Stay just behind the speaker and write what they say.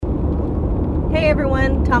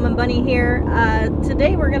everyone, Tom and Bunny here.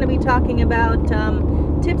 Today we're going to be talking about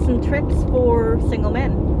tips and tricks for single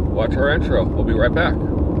men. Watch our intro. We'll be right back.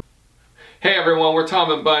 Hey everyone, we're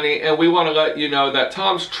Tom and Bunny, and we want to let you know that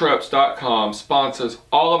tomstrips.com sponsors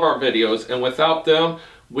all of our videos, and without them,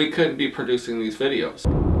 we couldn't be producing these videos.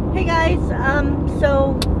 Hey guys,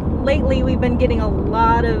 so lately we've been getting a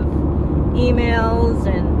lot of emails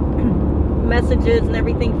and messages and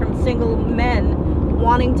everything from single men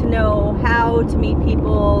wanting to know how to meet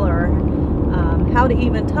people or how to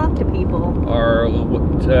even talk to people. Or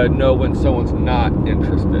to know when someone's not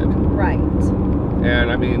interested. Right.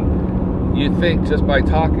 And I mean, you think just by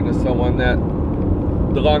talking to someone that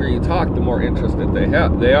the longer you talk, the more interested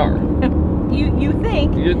they are. You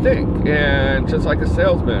think. You think. And just like a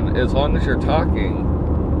salesman, as long as you're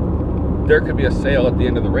talking, there could be a sale at the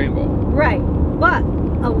end of the rainbow. Right. But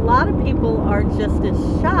a lot of people are just as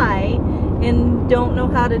shy and don't know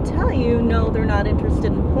how to tell you no, they're not interested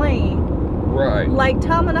in playing. Right. Like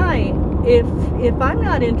Tom and I, if I'm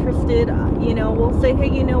not interested, we'll say, hey,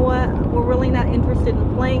 you know what, we're really not interested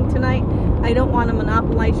in playing tonight. I don't want to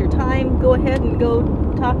monopolize your time. Go ahead and go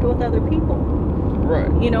talk with other people. Right.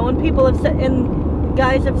 And people have said, and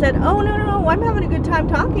guys have said, oh, no, I'm having a good time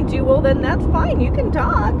talking to you. Well, then that's fine. You can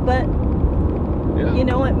talk, but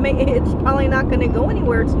it's probably not going to go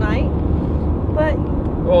anywhere tonight. But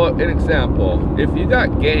well, an example, if you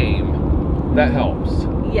got game, that helps.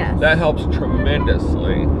 Yes. That helps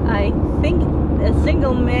tremendously. I think a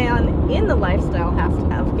single man in the lifestyle has to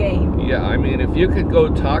have game. Yeah, I mean, if you could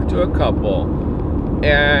go talk to a couple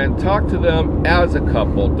and talk to them as a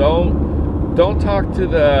couple, don't talk to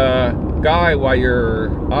the guy while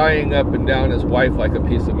you're eyeing up and down his wife like a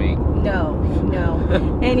piece of meat. No.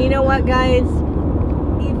 And you know what, guys?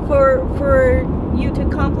 For you to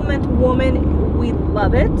compliment a woman, we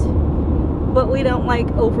love it, but we don't like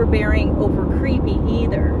overbearing, over creepy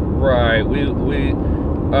either. Right.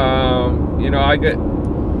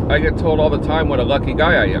 I get told all the time what a lucky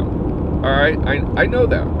guy I am. All right. I know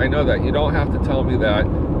that. You don't have to tell me that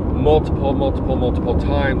multiple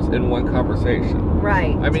times in one conversation.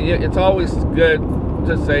 Right. I mean, it's always good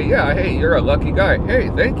to say, yeah, hey, you're a lucky guy. Hey,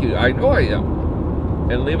 thank you. I know I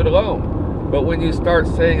am. And leave it alone. But when you start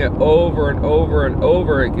saying it over and over and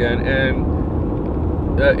over again,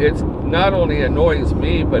 and it's not only annoys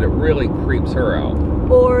me, but it really creeps her out.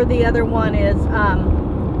 Or the other one is,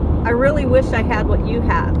 I really wish I had what you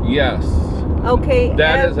have. Yes. Okay.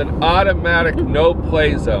 That is an automatic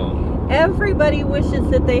no-play zone. Everybody wishes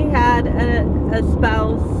that they had a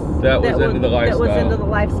spouse that was into the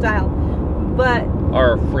lifestyle. But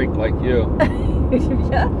or a freak like you.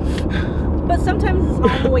 Yeah. But sometimes it's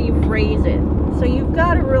all the way you phrase it. So you've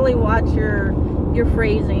got to really watch your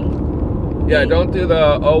phrasing. Yeah, don't do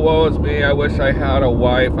the, oh, woe is me, I wish I had a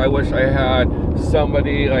wife, I wish I had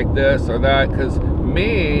somebody like this or that, because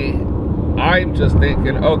me, I'm just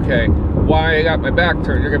thinking, okay, why I got my back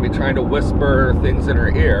turned, you're going to be trying to whisper things in her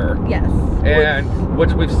ear. Yes. And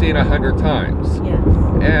which we've seen 100 times. Yes.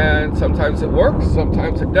 And sometimes it works,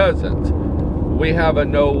 sometimes it doesn't. We have a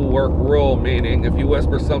no work rule, meaning if you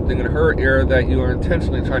whisper something in her ear that you are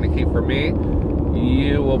intentionally trying to keep from me,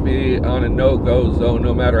 you will be on a no-go zone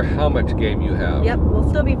no matter how much game you have. Yep, we'll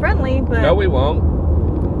still be friendly, but... No, we won't.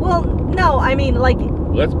 Well, no, I mean, like...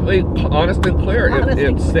 Let's be honest and clear.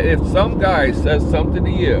 If some guy says something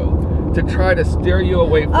to you to try to steer you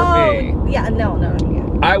away from me... Yeah, no.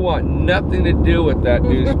 I want nothing to do with that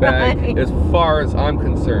douchebag Right. as far as I'm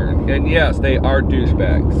concerned. And yes, they are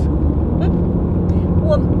douchebags.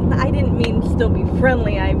 Well, I didn't mean still be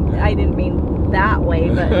friendly. I didn't mean that way,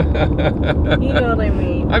 but you know what I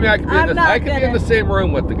mean. I mean, I could be in the same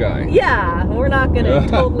room with the guy. Yeah, we're not going to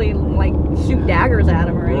totally, like, shoot daggers at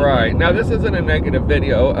him or anything. Right. Now, this isn't a negative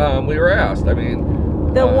video. We were asked. I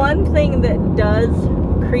mean... The one thing that does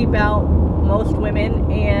creep out most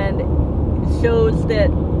women and shows that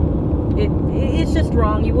it's just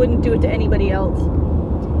wrong, you wouldn't do it to anybody else.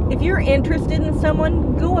 If you're interested in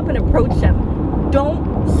someone, go up and approach them.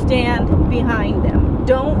 Don't stand behind them.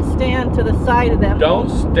 Don't stand to the side of them. Don't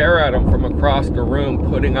stare at them from across the room,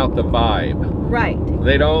 putting out the vibe. Right.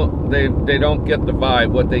 They don't get the vibe.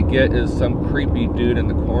 What they get is some creepy dude in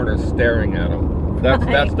the corner staring at them.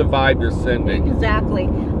 That's the vibe you're sending. Exactly.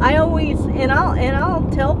 I'll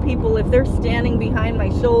tell people if they're standing behind my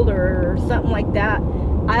shoulder or something like that.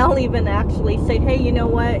 I'll even actually say, hey, you know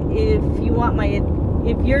what?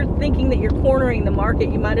 If you're thinking that you're cornering the market,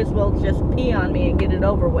 you might as well just pee on me and get it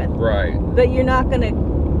over with. Right. But you're not going to,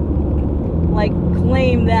 like,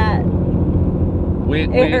 claim that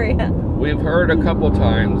area. We've heard a couple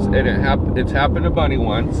times, and it's happened to Bunny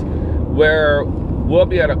once, where we'll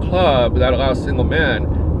be at a club that allows single men,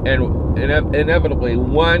 and inevitably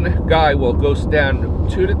one guy will go stand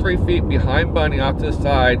 2 to 3 feet behind Bunny off to the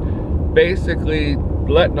side, basically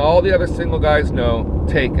letting all the other single guys know,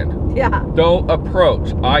 taken. Yeah. Don't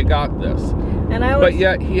approach. I got this. And I always, but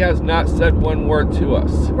yet he has not said one word to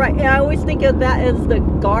us. Right. And I always think of that as the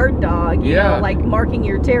guard dog, you know, like marking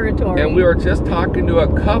your territory. And we were just talking to a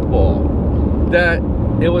couple that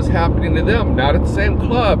it was happening to them, not at the same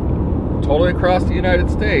club, totally across the United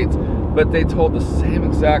States, but they told the same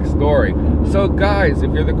exact story. So guys,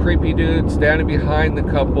 if you're the creepy dude standing behind the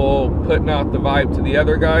couple, putting out the vibe to the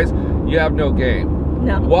other guys, you have no game.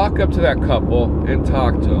 No. Walk up to that couple and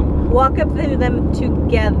talk to them. Walk up to them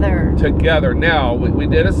together. Together. Now, we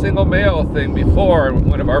did a single male thing before in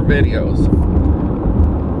one of our videos.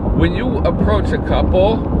 When you approach a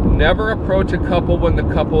couple, never approach a couple when the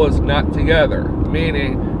couple is not together.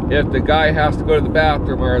 Meaning, if the guy has to go to the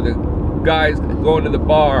bathroom or the guy's going to the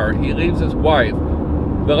bar, he leaves his wife,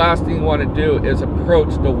 the last thing you want to do is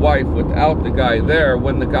approach the wife without the guy there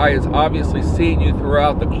when the guy is obviously seeing you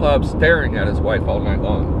throughout the club staring at his wife all night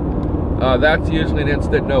long. That's usually an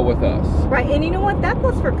instant no with us. Right, and you know what? That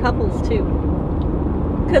goes for couples too.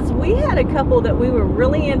 Because we had a couple that we were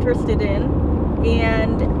really interested in,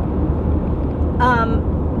 and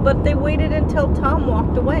but they waited until Tom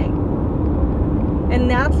walked away. And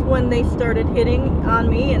that's when they started hitting on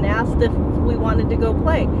me and asked if we wanted to go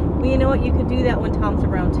play. Well, you know what? You could do that when Tom's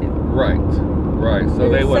around too. Right, right. So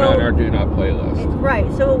they went on our do not play list. Right,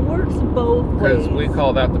 so it works both ways. Because we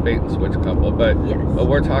call that the bait and switch couple. But yes.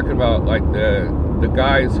 We're talking about like the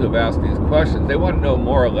guys who have asked these questions. They want to know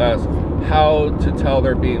more or less how to tell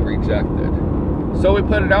they're being rejected. So we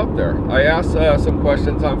put it out there. I asked some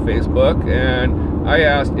questions on Facebook, and I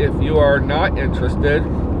asked, if you are not interested,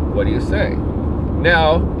 what do you say?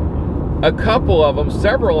 Now, a couple of them,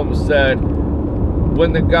 several of them said,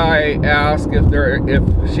 when the guy asked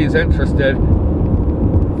if she's interested,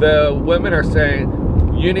 the women are saying,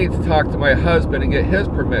 you need to talk to my husband and get his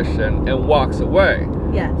permission, and walks away.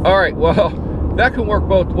 Yes. All right, well, that can work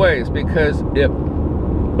both ways, because if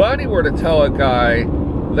Bunny were to tell a guy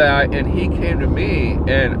that, and he came to me,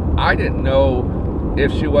 and I didn't know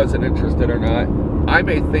if she wasn't interested or not, I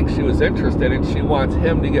may think she was interested and she wants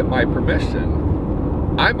him to get my permission.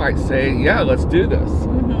 I might say, yeah, let's do this.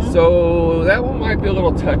 Mm-hmm. So that one might be a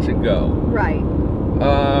little touch and go. Right.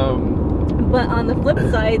 But on the flip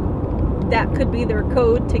side, that could be their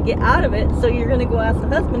code to get out of it. So you're going to go ask the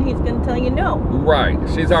husband, he's going to tell you no. Right.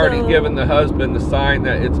 She's already given the husband the sign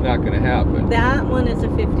that it's not going to happen. That one is a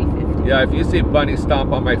 50-50. Yeah, if you see Bunny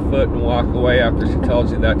stomp on my foot and walk away after she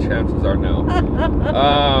tells you that, chances are no.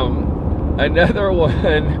 Another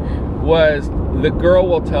one was the girl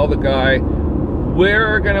will tell the guy,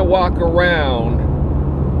 we're going to walk around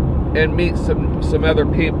and meet some other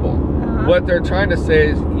people. Uh-huh. What they're trying to say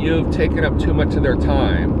is, you've taken up too much of their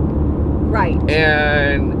time. Right.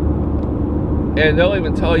 And they'll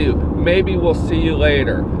even tell you, maybe we'll see you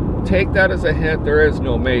later. Take that as a hint. There is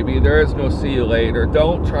no maybe. There is no see you later.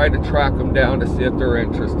 Don't try to track them down to see if they're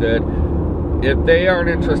interested. If they aren't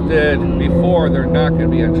interested before, they're not going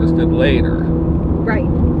to be interested later. Right.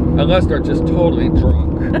 Unless they're just totally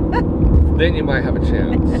drunk. Then you might have a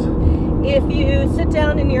chance. If you sit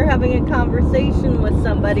down and you're having a conversation with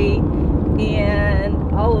somebody, and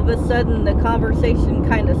all of a sudden the conversation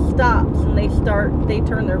kind of stops and they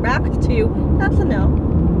turn their backs to you, that's a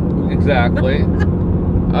no. Exactly.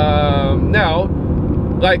 Now,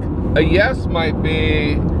 like a yes might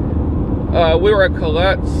be, we were at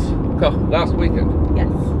Colette's last weekend. Yes.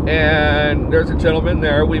 And there's a gentleman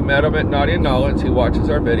there. We met him at Naughty and Nolans. He watches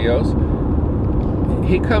our videos.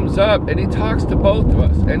 He comes up and he talks to both of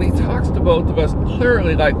us. And he talks to both of us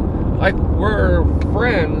clearly like we're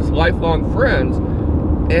friends, lifelong friends.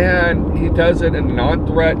 And he does it in a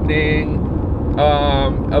non-threatening.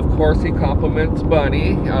 Of course, he compliments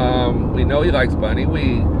Bunny. We know he likes Bunny.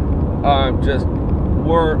 We just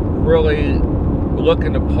weren't really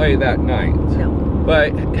looking to play that night. No.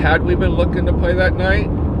 But had we been looking to play that night,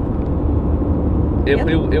 if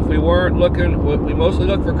we weren't looking, we mostly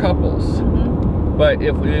look for couples. Mm-hmm. But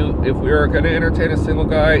if we were going to entertain a single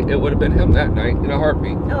guy, it would have been him that night in a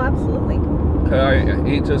heartbeat. Oh, absolutely.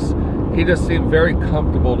 He just seemed very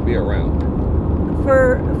comfortable to be around.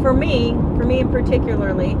 For me in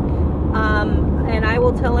particularly, and I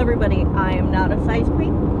will tell everybody, I am not a size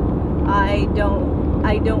queen. I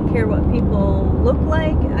don't care what people look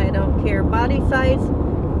like. I don't care body size.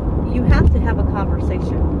 You have to have a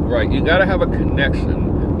conversation. Right. You got to have a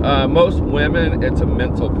connection. Most women, it's a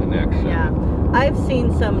mental connection. Yeah. I've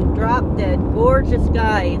seen some drop dead gorgeous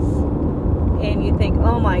guys, and you think,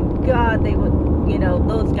 oh my God, they would, you know,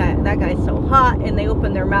 that guy's so hot, and they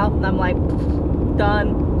open their mouth, and I'm like,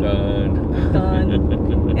 done.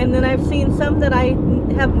 And then I've seen some that I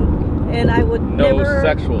have, and I would never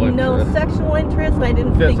sexual interest. No sexual interest. I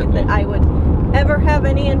didn't Physical. think that I would ever have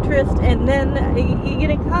any interest, and then you get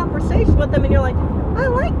in conversation with them, and you're like, I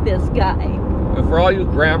like this guy. And for all you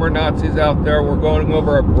grammar Nazis out there, we're going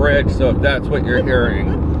over a bridge, so if that's what you're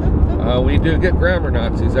hearing, we do get grammar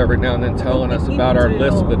Nazis every now and then telling us about our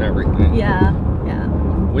lisp and everything. Yeah.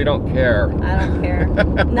 We don't care. I don't care.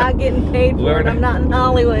 Not getting paid for it. I'm not in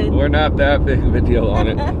Hollywood. We're not that big of a deal on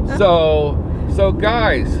it. So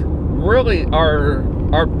guys, really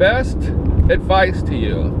our best advice to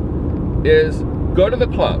you is go to the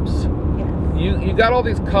clubs. You got all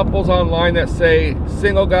these couples online that say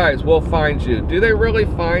single guys will find you. Do they really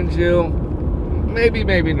find you? Maybe,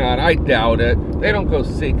 maybe not. I doubt it. They don't go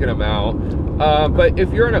seeking them out. But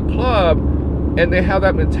if you're in a club and they have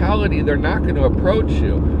that mentality, they're not going to approach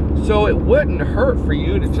you. So it wouldn't hurt for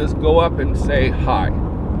you to just go up and say hi.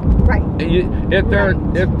 Right. If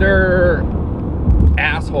they're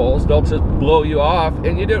assholes, they'll just blow you off,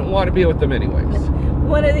 and you didn't want to be with them anyways.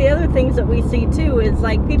 One of the other things that we see too is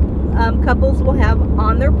like couples will have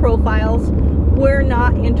on their profiles, we're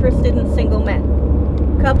not interested in single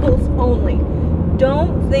men. Couples only.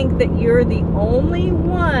 Don't think that you're the only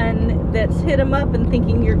one that's hit them up and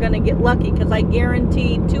thinking you're going to get lucky, because I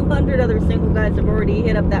guarantee 200 other single guys have already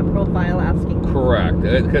hit up that profile asking. Correct.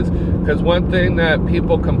 Because one thing that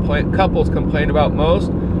couples complain about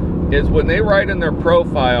most is when they write in their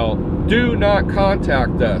profile, do not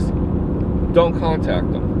contact us. Don't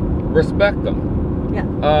contact them. Respect them. Yeah.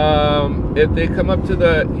 If they come up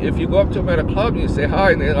if you go up to them at a club and you say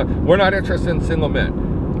hi, and they're like, we're not interested in single men.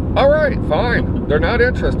 All right, fine. They're not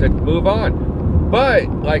interested. Move on. But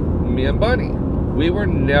like me and Bunny, we were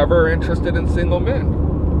never interested in single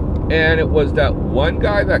men. And it was that one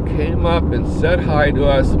guy that came up and said hi to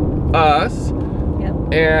us,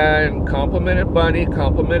 Yep. and complimented Bunny,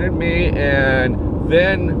 complimented me, and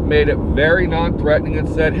then made it very non-threatening and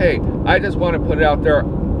said, hey, I just want to put it out there.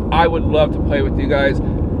 I would love to play with you guys.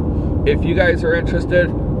 If you guys are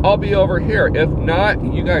interested, I'll be over here. If not,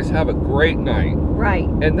 you guys have a great night. Right.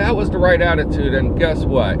 And that was the right attitude, and guess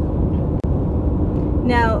what?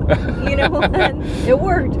 Now, you know what? It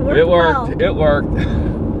worked. It worked. Well. It worked.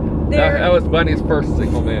 That was Bunny's first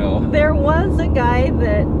single male. There was a guy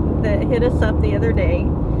that hit us up the other day,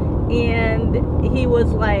 and he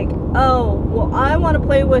was like, oh, well, I want to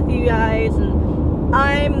play with you guys, and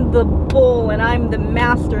I'm the bull, and I'm the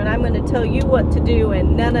master, and I'm going to tell you what to do,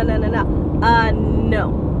 and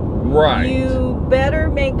no. Right. You better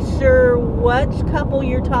make sure which couple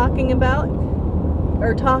you're talking about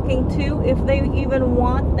or talking to, if they even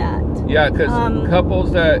want that. Yeah, because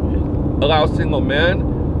couples that allow single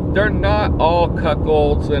men, they're not all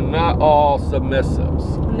cuckolds and not all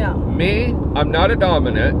submissives. No. Me, I'm not a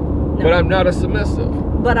dominant, but I'm not a submissive.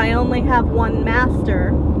 But I only have one master,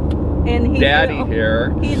 and he's Daddy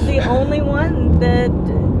here. He's the only one that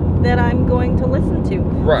I'm going to listen to.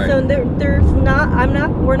 Right. So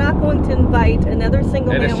we're not going to invite another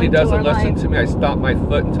single and male if she into doesn't our listen life. to me, I stomp my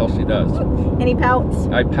foot until she does. And he pouts.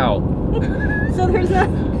 I pout. So there's not.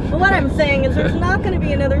 What I'm saying is, there's not going to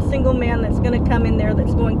be another single man that's going to come in there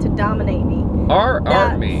that's going to dominate me.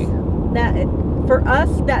 Me. That for us,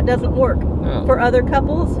 that doesn't work. No. For other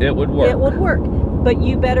couples, it would work. It would work. But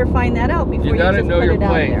you better find that out before you got to just know put your it out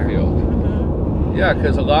playing there. field. Mm-hmm. Yeah,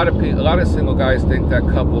 because a lot of single guys think that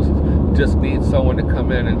couples just need someone to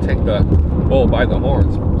come in and take the bull by the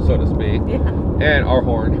horns, so to speak, and our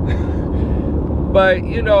horn. But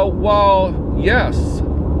while yes,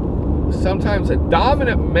 sometimes a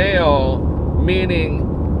dominant male, meaning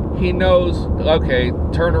he knows, okay,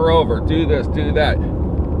 turn her over, do this, do that,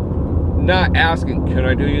 not asking, can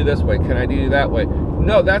I do you this way, can I do you that way?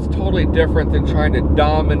 No, that's totally different than trying to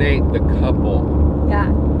dominate the couple.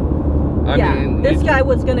 Yeah. I mean, this guy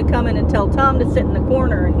was going to come in and tell Tom to sit in the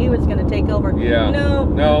corner, and he was going to take over. Yeah.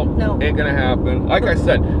 No, ain't going to happen. Like I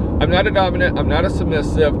said, I'm not a dominant, I'm not a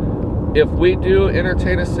submissive. If we do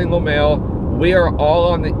entertain a single male, we are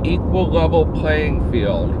all on the equal level playing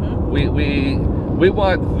field. Mm-hmm. We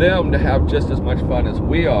want them to have just as much fun as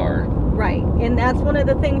we are. Right. And that's one of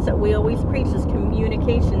the things that we always preach is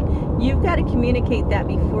communication. You've got to communicate that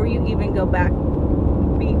before you even go back,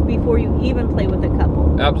 before you even play with a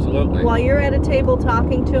couple. Absolutely. While you're at a table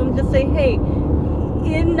talking to them, just say, hey,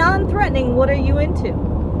 in non-threatening, what are you into?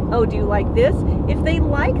 Oh, do you like this? If they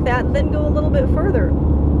like that, then go a little bit further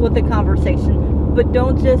with the conversation. But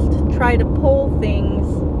don't just try to pull things,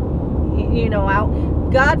 out.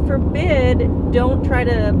 God forbid, don't try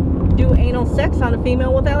to do anal sex on a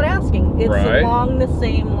female without asking. It's Right. along the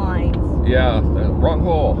same lines. Yeah, wrong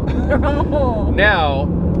hole. Oh. Now,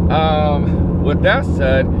 with that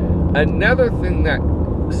said, another thing that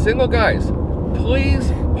single guys,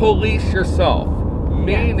 please police yourself.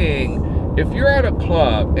 Meaning, if you're at a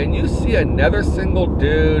club and you see another single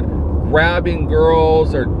dude grabbing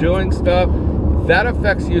girls or doing stuff, that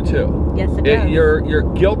affects you too. Yes, it does. You're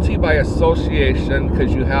guilty by association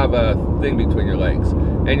because you have a thing between your legs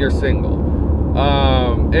and you're single.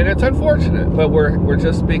 And it's unfortunate, but we're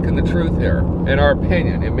just speaking the truth here in our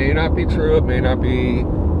opinion. It may not be true, it may not be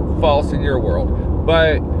false in your world,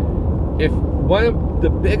 but if one of the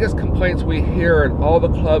biggest complaints we hear in all the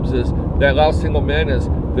clubs is that allow single men is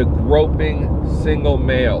the groping single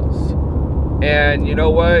males. And you know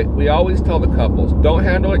what? We always tell the couples, don't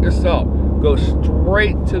handle it yourself. Go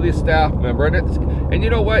straight to the staff member. And you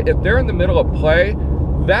know what? If they're in the middle of play,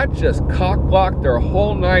 that just cock-blocked their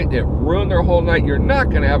whole night. It ruined their whole night. You're not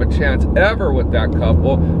going to have a chance ever with that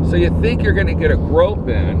couple. So you think you're going to get a grope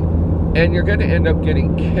in, and you're going to end up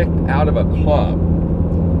getting kicked out of a club.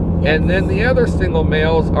 And then the other single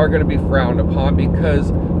males are going to be frowned upon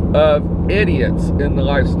because of idiots in the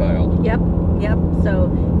lifestyle. Yep.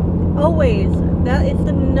 So always, that is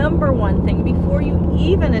the number one thing. Before you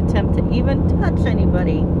even attempt to even touch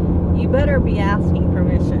anybody, you better be asking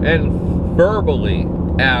permission. And verbally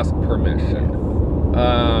ask permission.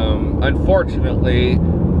 Unfortunately,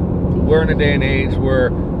 we're in a day and age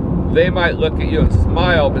where they might look at you and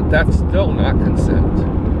smile, but that's still not consent.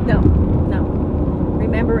 No.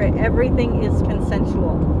 Remember, everything is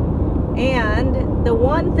consensual. And the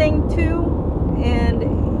one thing too, and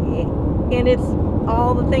it's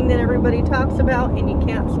all the thing that everybody talks about, and you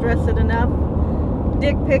can't stress it enough,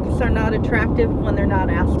 dick pics are not attractive when they're not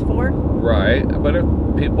asked for. Right, but if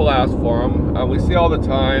people ask for them, we see all the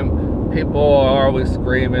time, people are always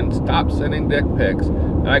screaming, stop sending dick pics.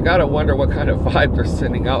 And I gotta wonder what kind of vibe they're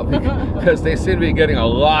sending out, because they seem to be getting a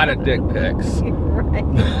lot of dick pics.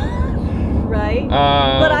 Right.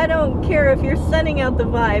 But I don't care if you're sending out the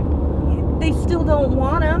vibe, they still don't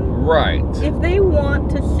want them. Right. If they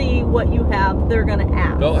want to see what you have, they're going to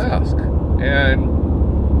ask. They'll ask. And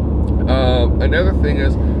another thing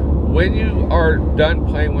is, when you are done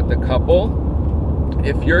playing with the couple,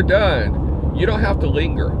 if you're done, you don't have to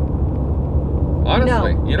linger.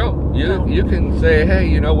 Honestly, No. you don't. No. You can say, hey,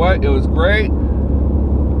 you know what? It was great.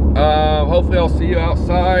 Hopefully I'll see you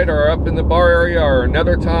outside or up in the bar area or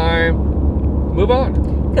another time. Move on.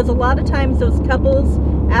 Because a lot of times those couples,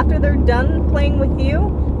 after they're done playing with you,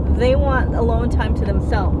 they want alone time to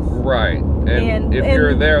themselves. Right. And if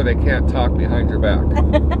you're there, they can't talk behind your back.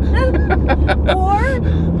 Or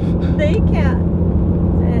they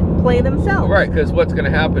can't play themselves. Right, because what's going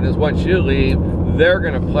to happen is once you leave, they're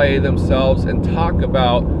going to play themselves and talk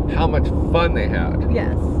about how much fun they had.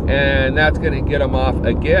 Yes. And that's going to get them off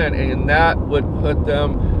again, and that would put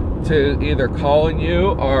them to either calling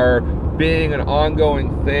you or being an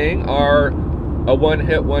ongoing thing or a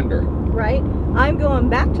one-hit wonder. Right? I'm going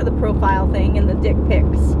back to the profile thing and the dick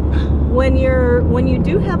pics. When you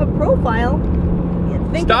do have a profile,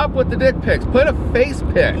 Stop with the dick pics. Put a face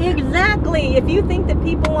pic. Exactly. If you think that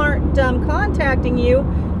people aren't contacting you,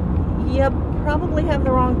 you probably have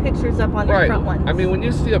the wrong pictures up on your front ones. I mean, when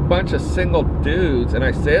you see a bunch of single dudes, and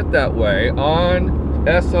I say it that way, on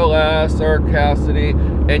SLS or Cassidy,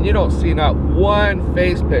 and you don't see not one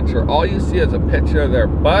face picture. All you see is a picture of their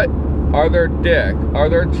butt or their dick or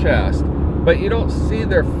their chest, but you don't see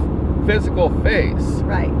their physical face.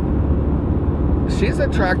 Right. She's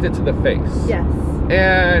attracted to the face. Yes.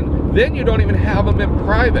 And then you don't even have them in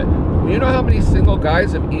private. You know how many single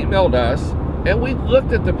guys have emailed us, and we've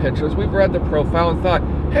looked at the pictures, we've read the profile and thought,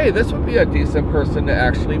 hey, this would be a decent person to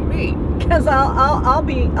actually meet. Because I'll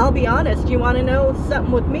be honest. You want to know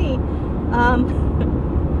something with me?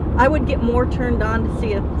 I would get more turned on to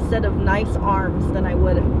see a set of nice arms than I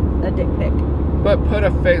would a dick pic. But put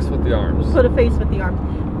a face with the arms. Put a face with the arms.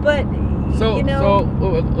 But So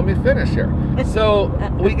let me finish here. So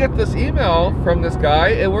we get this email from this guy,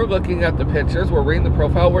 and we're looking at the pictures, we're reading the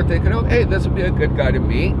profile, we're thinking, oh, hey, this would be a good guy to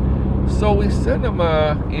meet. So we send him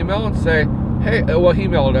an email and say, hey, well, he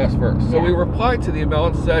emailed us first. So we replied to the email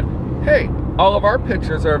and said, hey, all of our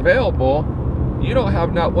pictures are available. You don't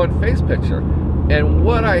have not one face picture. And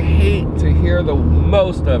what I hate to hear the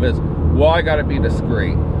most of is, well, I got to be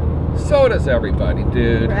discreet. So does everybody,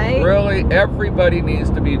 dude. Right? Really, everybody needs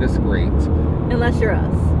to be discreet. Unless you're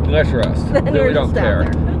us. Unless you're us. Then we don't care.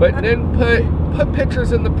 But then put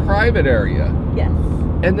pictures in the private area. Yes.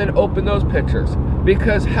 And then open those pictures.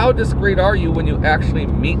 Because how discreet are you when you actually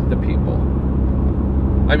meet the people?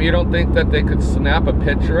 I mean, you don't think that they could snap a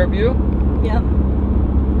picture of you? Yep.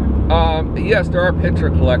 Yes, there are picture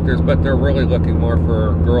collectors, but they're really looking more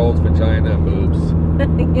for girls' vagina and boobs.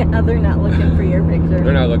 Yeah, they're not looking for your picture.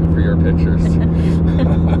 They're not looking for your pictures.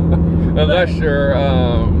 Unless you're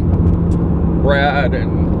Brad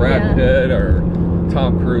Pitt or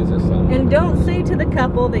Tom Cruise or something. And don't say to the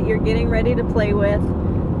couple that you're getting ready to play with,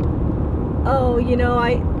 oh, you know,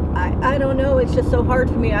 I don't know, it's just so hard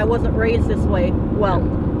for me. I wasn't raised this way. Well,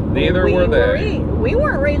 neither were they. We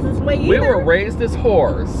weren't raised this way either. We were raised as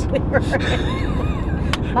whores.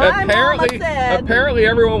 Apparently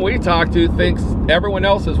everyone we talk to thinks everyone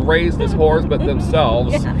else is raised as whores but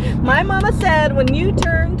themselves. Yeah. My mama said when you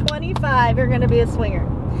turn 25, you're going to be a swinger.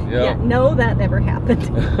 Yeah, no, that never happened.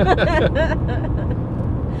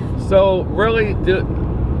 So really do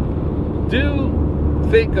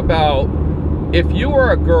think about, if you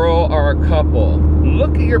are a girl or a couple,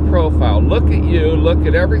 look at your profile, look at you, look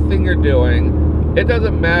at everything you're doing. It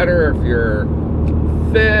doesn't matter if you're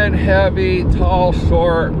thin, heavy, tall,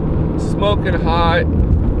 short, smoking hot,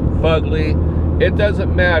 fugly. It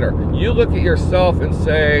doesn't matter. You look at yourself and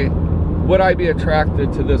say, would I be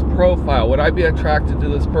attracted to this profile? Would I be attracted to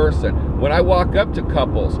this person? When I walk up to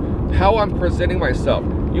couples, how I'm presenting myself.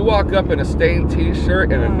 You walk up in a stained t-shirt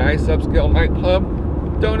in a nice upscale nightclub,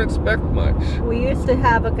 don't expect much. We used to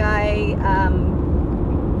have a guy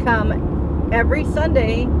come every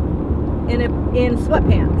Sunday in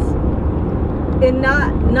sweatpants. And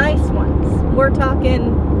not nice ones. We're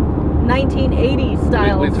talking 1980s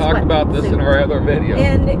style. We talked about this in our other video.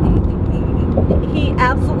 And he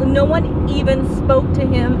absolutely, no one even spoke to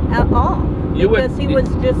him at all. Because he was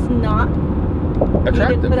just not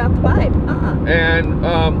attractive. He didn't put out the vibe. And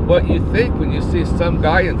what you think when you see some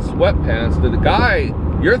guy in sweatpants, the guy,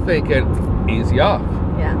 you're thinking, easy off.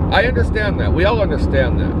 Yeah. I understand that. We all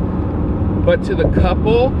understand that. But to the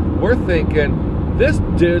couple, we're thinking, this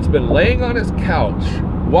dude's been laying on his couch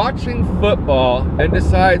watching football and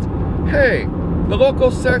decides, hey, the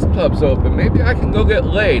local sex club's open, maybe I can go get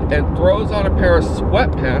laid, and throws on a pair of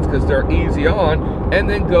sweatpants because they're easy on, and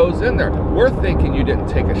then goes in there. We're thinking you didn't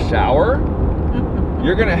take a shower.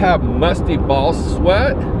 You're gonna have musty ball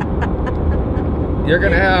sweat. You're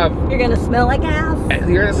gonna smell like ass.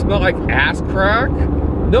 You're gonna smell like ass crack.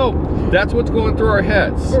 No, that's what's going through our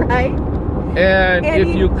heads. Right. And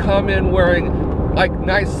if you come in wearing like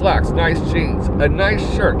nice slacks, nice jeans, a nice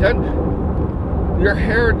shirt, your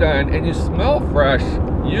hair done, and you smell fresh,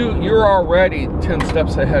 you're already 10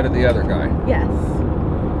 steps ahead of the other guy. Yes.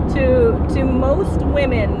 To most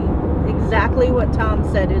women, exactly what Tom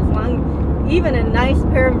said, as long, even a nice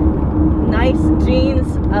pair of nice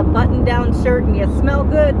jeans, a button-down shirt, and you smell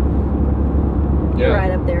good, you're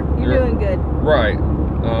right up there. You're doing good. Right.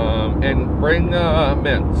 And bring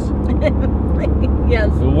mints.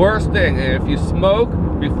 Yes. The worst thing, if you smoke,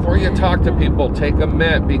 before you talk to people, take a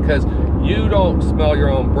mint, because you don't smell your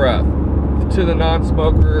own breath. To the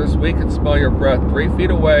non-smokers, we can smell your breath 3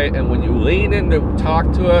 feet away, and when you lean in to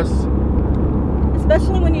talk to us,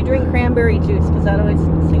 especially when you drink cranberry juice, because that always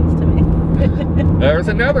seems to me. There's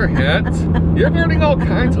another hint. You're learning all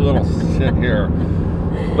kinds of little shit here.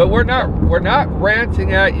 But we're not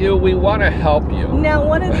ranting at you. We want to help you. Now,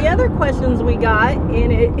 one of the other questions we got,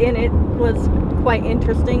 and it was quite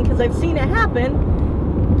interesting because I've seen it happen.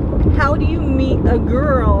 How do you meet a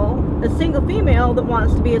girl, a single female that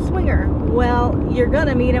wants to be a swinger? Well, you're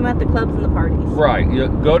gonna meet them at the clubs and the parties. Right. You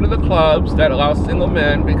go to the clubs that allow single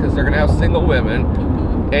men because they're gonna have single women.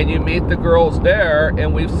 And you meet the girls there,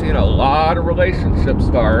 and we've seen a lot of relationships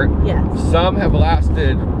start. Yes. Some have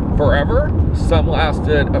lasted forever, some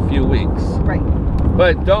lasted a few weeks. Right.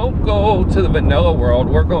 But don't go to the vanilla world.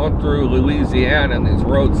 We're going through Louisiana, and these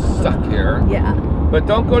roads suck here. Yeah. But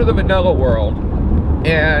don't go to the vanilla world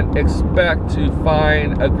and expect to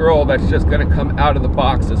find a girl that's just going to come out of the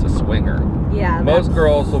box as a swinger. Yeah. Most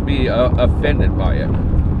girls will be offended by it.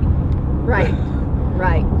 Right.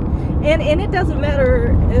 Right. And it doesn't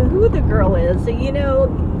matter who the girl is. You know,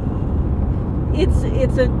 it's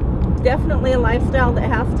definitely a lifestyle that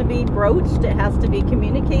has to be broached. It has to be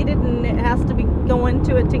communicated, and it has to be going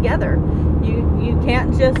to it together. You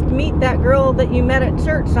can't just meet that girl that you met at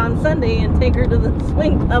church on Sunday and take her to the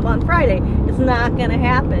swing club on Friday. It's not going to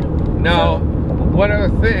happen. Now, one other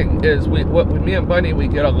thing is what me and Bunny we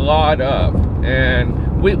get a lot of,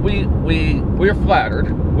 and we're flattered.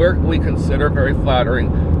 We consider very flattering.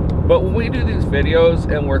 But when we do these videos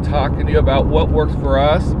and we're talking to you about what works for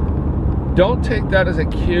us, don't take that as a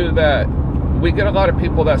cue that we get a lot of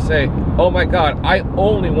people that say, oh my God, I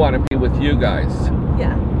only want to be with you guys.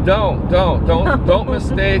 Yeah. Don't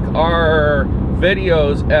mistake our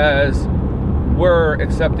videos as we're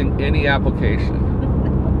accepting any application.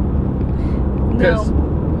 Because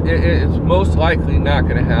it's most likely not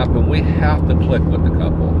going to happen. We have to click with the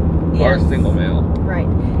couple or a single male. Right.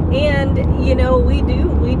 And, you know,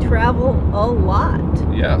 we travel a lot.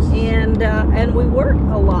 Yes. And we work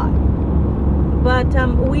a lot. But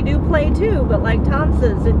we do play too. But like Tom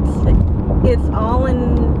says, it's all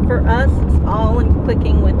in, for us, it's all in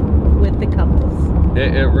clicking with the couples.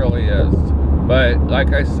 It really is. But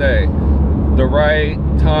like I say, the right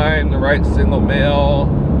time, the right single male,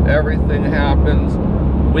 everything happens.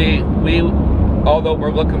 We although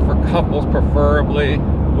we're looking for couples preferably,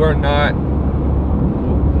 we're not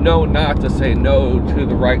to say no to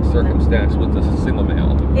the right circumstance with a single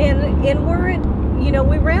male. And we're in, you know,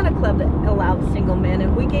 we ran a club that allowed single men,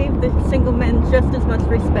 and we gave the single men just as much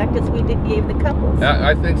respect as we gave the couples.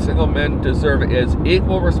 I think single men deserve as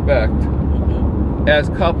equal respect as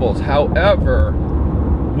couples. However,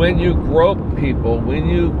 when you grope people, when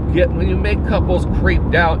you make couples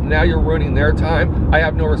creeped out, now you're ruining their time. I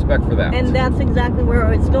have no respect for that. And that's exactly where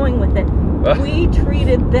I was going with it. We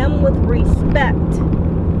treated them with respect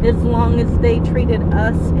as long as they treated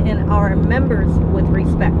us and our members with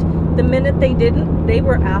respect. The minute they didn't, they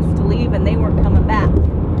were asked to leave and they weren't coming back.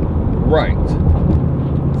 Right.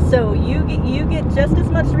 So you get just as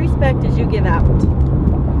much respect as you give out.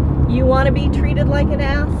 You want to be treated like an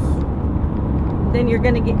ass? Then you're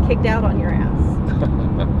going to get kicked out on your ass.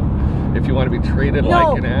 If you want to be treated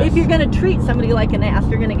like an ass? If you're going to treat somebody like an ass,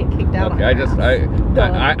 you're going to get kicked out on your ass.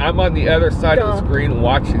 I'm on the other side of the screen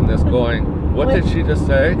watching this going, what did she just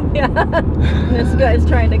say? Yeah. This guy's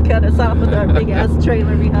trying to cut us off with our big ass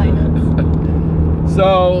trailer behind us.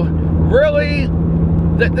 So, really,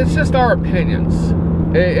 that's just our opinions.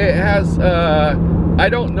 It has, I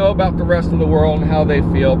don't know about the rest of the world and how they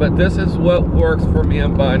feel, but this is what works for me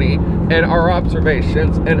and Bunny, and our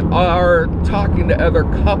observations, and our talking to other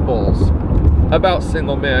couples about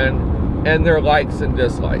single men and their likes and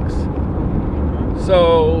dislikes.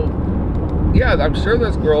 So, yeah, I'm sure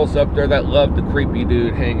there's girls up there that love the creepy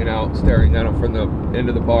dude hanging out, staring at them from the end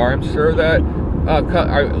of the bar. I'm sure that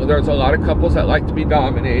there's a lot of couples that like to be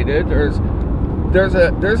dominated. There's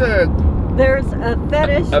a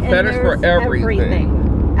fetish. A fetish for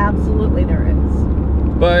everything. Absolutely, there is.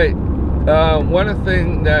 But one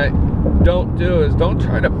thing that don't do is don't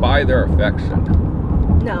try to buy their affection.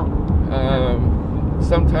 No.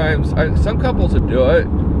 Sometimes some couples would do it,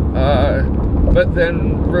 but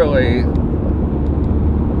then really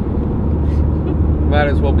might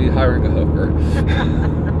as well be hiring a hooker.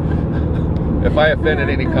 If I offended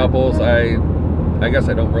any couples, I guess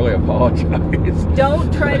I don't really apologize.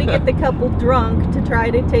 Don't try to get the couple drunk to try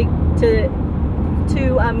to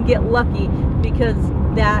get lucky, because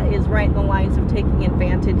that is right in the lines of taking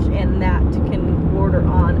advantage, and that can border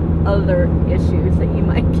on other issues that you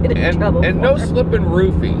might get in trouble and for. no slipping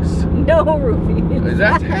roofies. No roofies.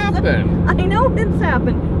 That's happened. I know it's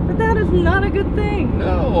happened, but that is not a good thing.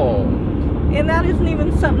 No. And that isn't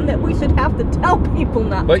even something that we should have to tell people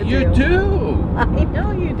not to do. But you do. I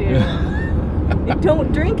know you do.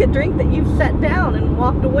 Don't drink a drink that you've set down and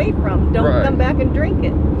walked away from. Don't come back and drink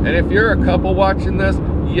it. And if you're a couple watching this,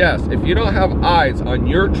 yes, if you don't have eyes on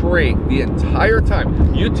your drink the entire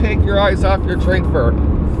time, you take your eyes off your drink for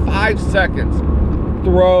 5 seconds,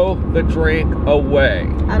 throw the drink away.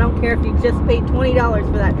 I don't care if you just paid $20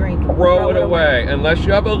 for that drink. Throw it away. Unless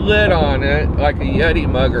you have a lid on it, like a Yeti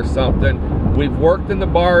mug or something. We've worked in the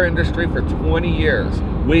bar industry for 20 years.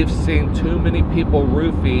 We've seen too many people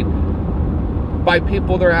roofied by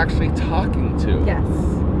people they're actually talking to. Yes.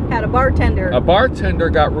 Had a bartender. A bartender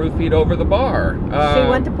got roofied over the bar. She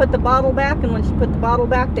went to put the bottle back, and when she put the bottle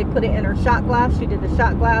back, they put it in her shot glass. She did the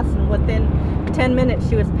shot glass, and within 10 minutes,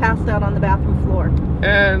 she was passed out on the bathroom floor.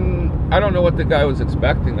 And I don't know what the guy was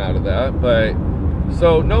expecting out of that, but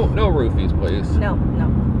so no roofies, please. No.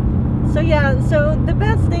 So yeah, so the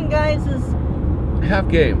best thing, guys, is have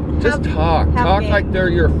game. Just talk. Talk game. Like they're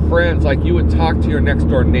your friends, like you would talk to your next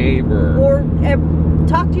door neighbor. Or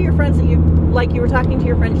talk to your friends like you were talking to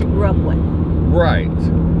your friends you grew up with. Right.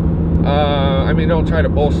 I mean, don't try to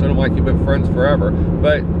bullshit them like you've been friends forever.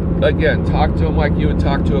 But again, talk to them like you would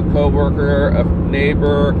talk to a coworker, a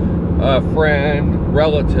neighbor, a friend,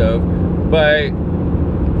 relative. But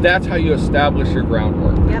that's how you establish your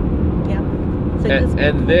groundwork. Yep. So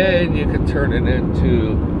and then you can turn it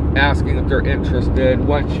into asking if they're interested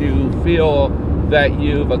once you feel that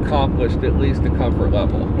you've accomplished at least a comfort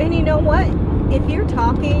level. And you know what? If you're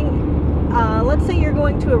talking, let's say you're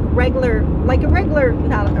going to not a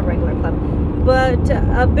regular club, but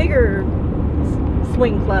a bigger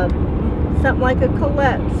swing club, something like a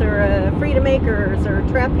Colette's or a Freedom Acres or a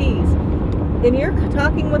Trapeze. and you're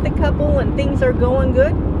talking with a couple and things are going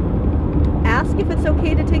good, ask if it's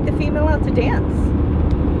okay to take the female out to dance.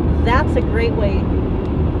 That's a great way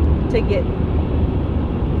to get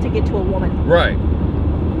to a woman. Right.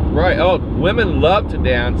 Right. Oh, women love to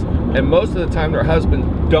dance, and most of the time their husbands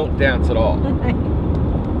don't dance at all.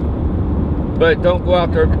 But don't go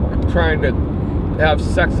out there trying to have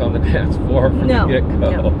sex on the dance floor from the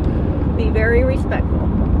get-go. No. Be very respectful.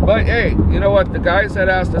 But hey, you know what? The guys that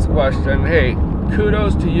asked this question, hey,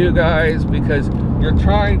 kudos to you guys, because you're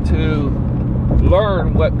trying to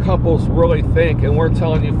learn what couples really think, and we're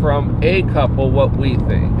telling you from a couple what we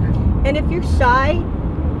think. And if you're shy,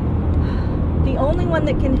 the only one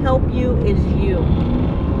that can help you is you.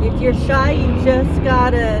 If you're shy, you just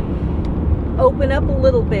gotta open up a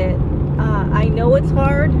little bit. I know it's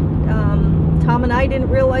hard. Tom and I didn't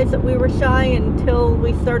realize that we were shy until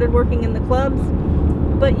we started working in the clubs.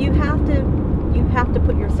 But you have to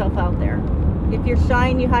put yourself out there. If you're shy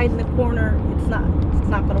and you hide in the corner, it's not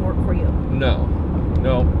going to work for you. No.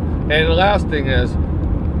 And the last thing is,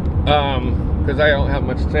 because I don't have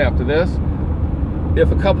much to say after this,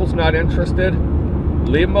 if a couple's not interested,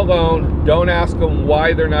 leave them alone. Don't ask them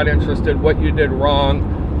why they're not interested, what you did wrong.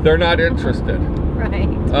 They're not interested. Right.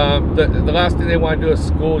 The last thing they want to do is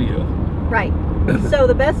school you. Right. So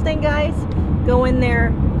the best thing, guys, go in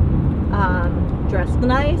there, dress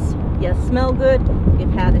nice, you smell good,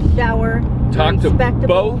 you've had a shower, talk to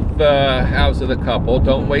respectable. Both halves of the couple.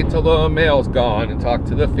 Don't wait till the male's gone and talk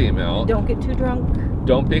to the female. Don't get too drunk.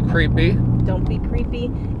 Don't be creepy. Don't be creepy.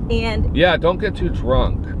 And yeah, don't get too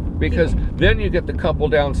drunk, because then you get the couple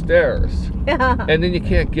downstairs and then you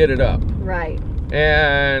can't get it up. Right.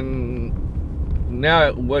 And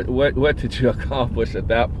now what did you accomplish at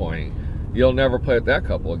that point? You'll never play with that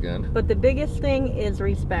couple again. But the biggest thing is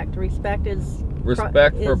respect. Respect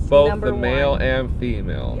for both the male one. and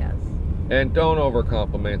female. Yes. And don't over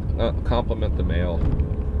compliment the male.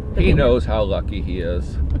 He knows how lucky he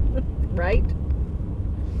is. Right?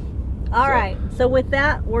 All right. So with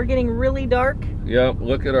that, we're getting really dark. Yep.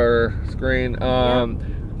 Look at our screen.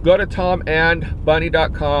 Go to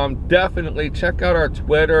tomandbunny.com. Definitely check out our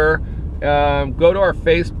Twitter. Go to our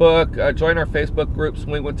Facebook. Join our Facebook group,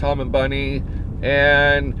 Swing with Tom and Bunny.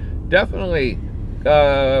 And definitely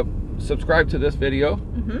subscribe to this video,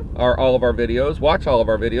 or all of our videos. Watch all of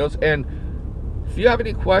our videos. And if you have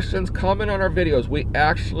any questions, comment on our videos. We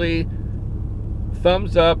actually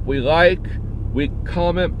thumbs up, we like, we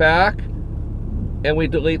comment back, and we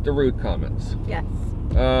delete the rude comments. Yes.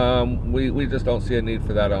 We just don't see a need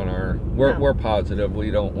for that on our. We're positive.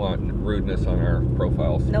 We don't want rudeness on our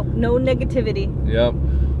profiles. No negativity. Yep.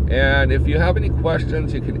 And if you have any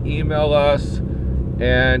questions, you can email us,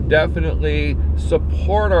 and definitely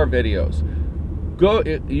support our videos.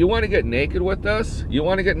 You want to get naked with us? You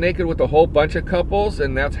want to get naked with a whole bunch of couples,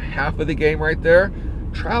 and that's half of the game right there?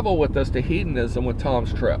 Travel with us to Hedonism with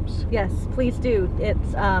Tom's Trips. Yes, please do. It's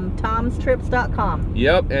tomstrips.com.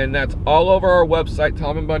 Yep, and that's all over our website,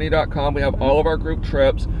 tomandbunny.com. We have all of our group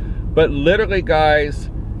trips. But literally, guys,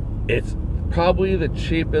 it's probably the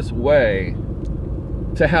cheapest way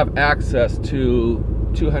to have access to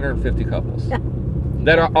 250 couples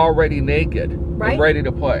that are already naked and ready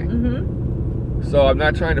to play. So I'm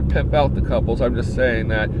not trying to pimp out the couples. I'm just saying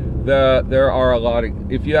that there are a lot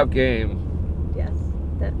of, if you have game, yes,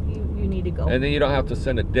 that you need to go. And then you don't have to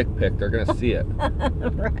send a dick pic. They're going to see it.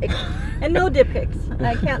 Right. And no dick pics.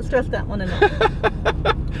 I can't stress that one enough.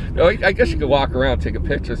 No, I guess you could walk around taking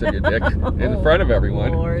pictures of your dick in front of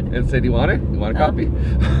everyone. Lord. And say, do you want it? You want a copy?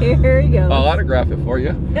 Here you go. I'll autograph it for you.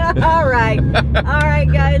 All right. All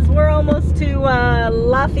right, guys. We're almost to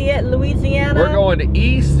Lafayette, Louisiana. We're going to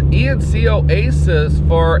East E&C Oasis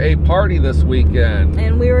for a party this weekend.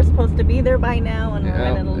 And we were supposed to be there by now, and we're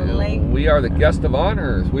running a little late. We are the guest of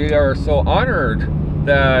honors. We are so honored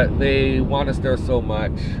that they want us there so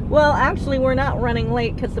much. Well, actually, we're not running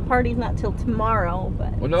late because the party's not till tomorrow.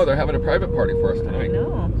 But well, no, they're having a private party for us tonight. I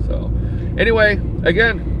know. So, anyway,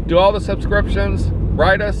 again, do all the subscriptions,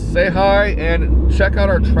 write us, say hi, and check out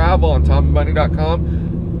our travel on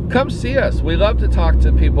tomandbunny.com. Come see us. We love to talk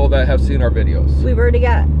to people that have seen our videos. We've already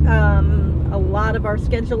got a lot of our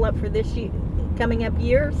schedule up for this coming up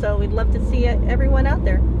year, so we'd love to see everyone out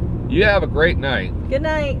there. You have a great night. Good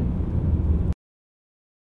night.